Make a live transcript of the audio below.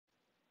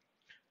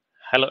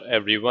Hello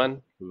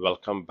everyone,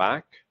 welcome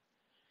back.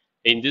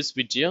 In this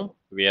video,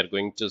 we are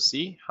going to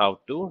see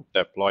how to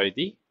deploy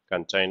the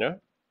container.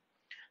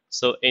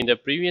 So in the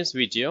previous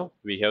video,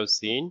 we have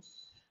seen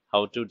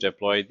how to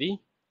deploy the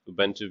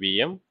Ubuntu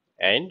VM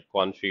and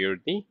configure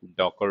the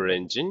Docker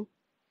engine.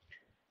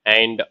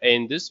 And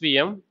in this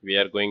VM, we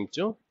are going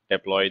to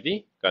deploy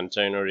the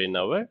container in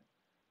our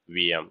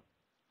VM.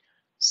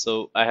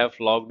 So I have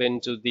logged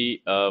into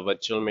the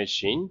virtual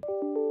machine.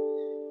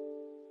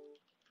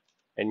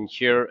 And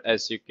here,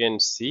 as you can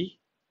see,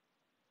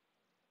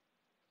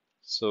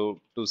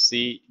 so to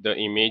see the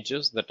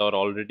images that are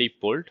already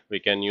pulled, we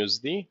can use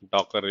the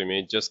Docker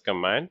images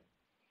command.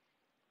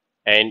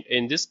 And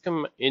in this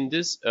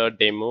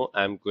demo,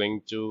 I'm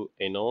going to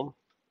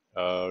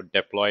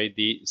deploy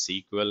the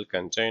SQL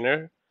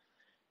container.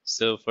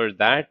 So for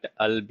that,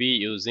 I'll be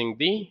using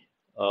the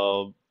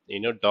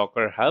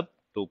Docker Hub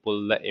to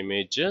pull the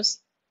images.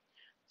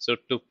 So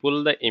to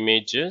pull the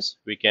images,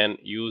 we can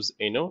use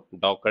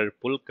Docker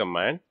pull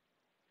command,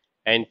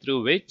 and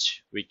through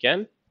which we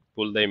can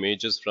pull the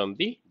images from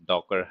the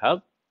Docker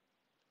Hub.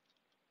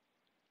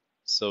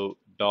 So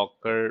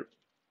Docker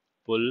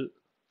pull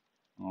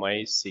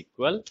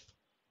MySQL.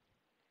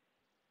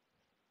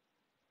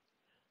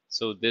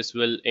 So this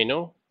will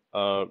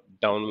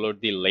download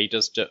the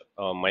latest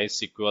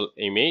MySQL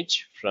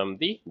image from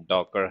the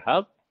Docker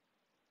Hub.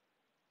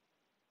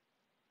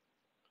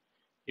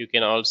 You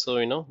can also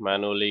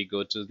manually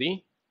go to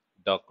the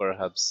Docker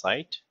Hub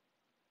site.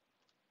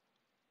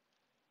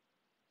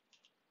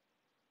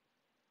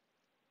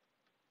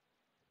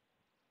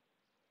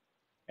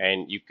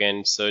 And you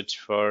can search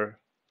for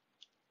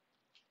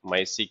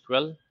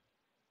MySQL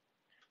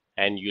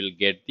and you'll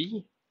get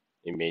the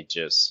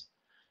images.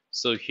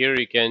 So here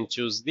you can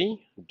choose the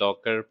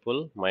Docker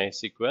pull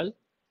MySQL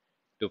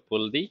to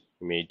pull the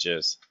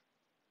images.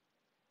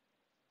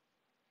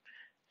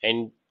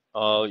 And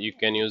you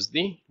can use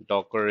the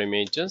Docker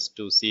images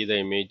to see the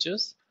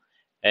images.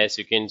 As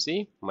you can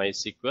see,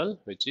 MySQL,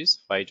 which is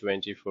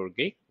 524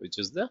 gig, which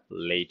is the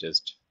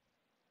latest.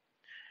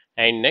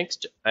 And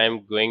next,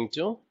 I'm going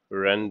to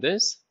run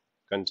this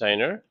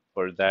container.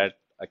 For that,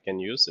 I can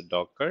use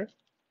Docker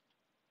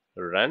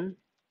run.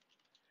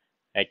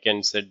 I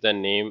can set the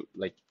name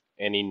like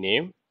any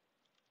name,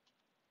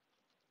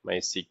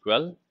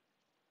 MySQL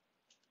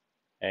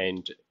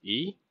and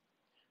E.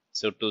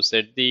 So to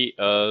set the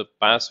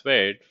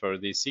password for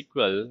the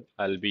SQL,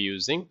 I'll be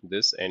using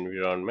this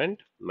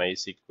environment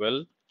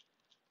MySQL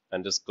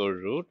underscore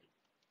root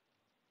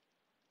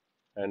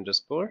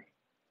underscore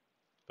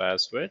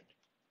password.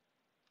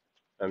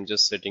 I'm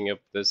just setting up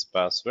this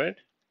password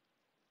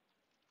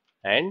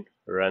and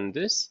run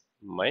this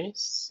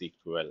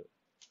MySQL.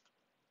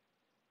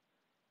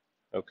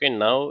 Okay,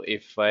 now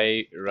if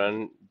I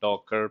run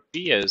Docker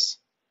PS,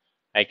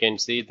 I can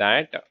see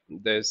that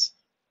this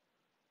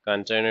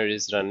container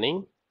is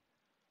running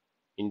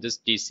in this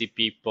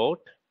TCP port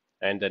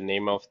and the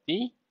name of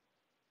the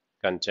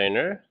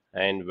container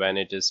and when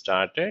it is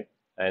started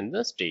and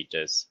the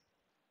status.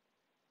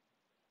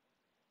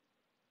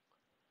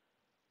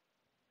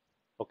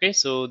 Okay,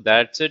 so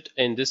that's it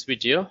in this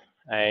video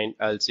and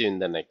I'll see you in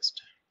the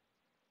next.